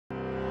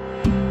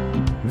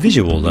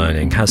Visual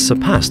learning has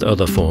surpassed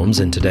other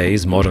forms in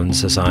today's modern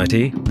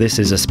society. This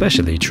is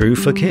especially true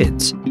for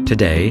kids.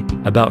 Today,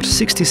 about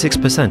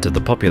 66% of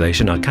the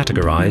population are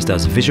categorized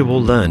as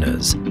visual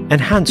learners.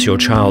 Enhance your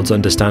child's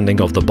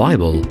understanding of the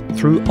Bible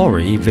through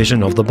Ori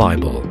Vision of the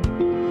Bible.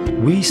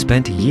 We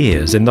spent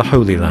years in the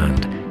Holy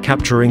Land,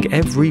 capturing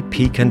every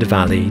peak and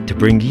valley to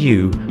bring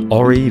you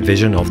Ori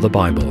Vision of the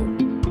Bible.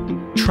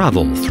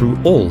 Travel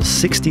through all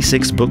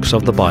 66 books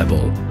of the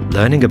Bible,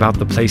 learning about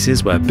the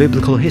places where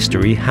biblical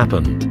history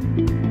happened.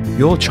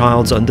 Your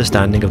child's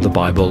understanding of the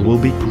Bible will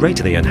be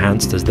greatly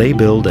enhanced as they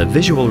build a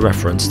visual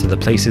reference to the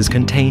places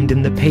contained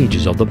in the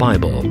pages of the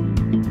Bible.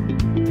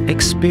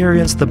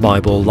 Experience the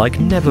Bible like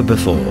never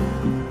before.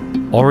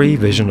 Ori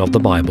Vision of the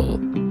Bible.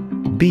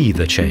 Be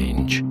the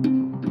change.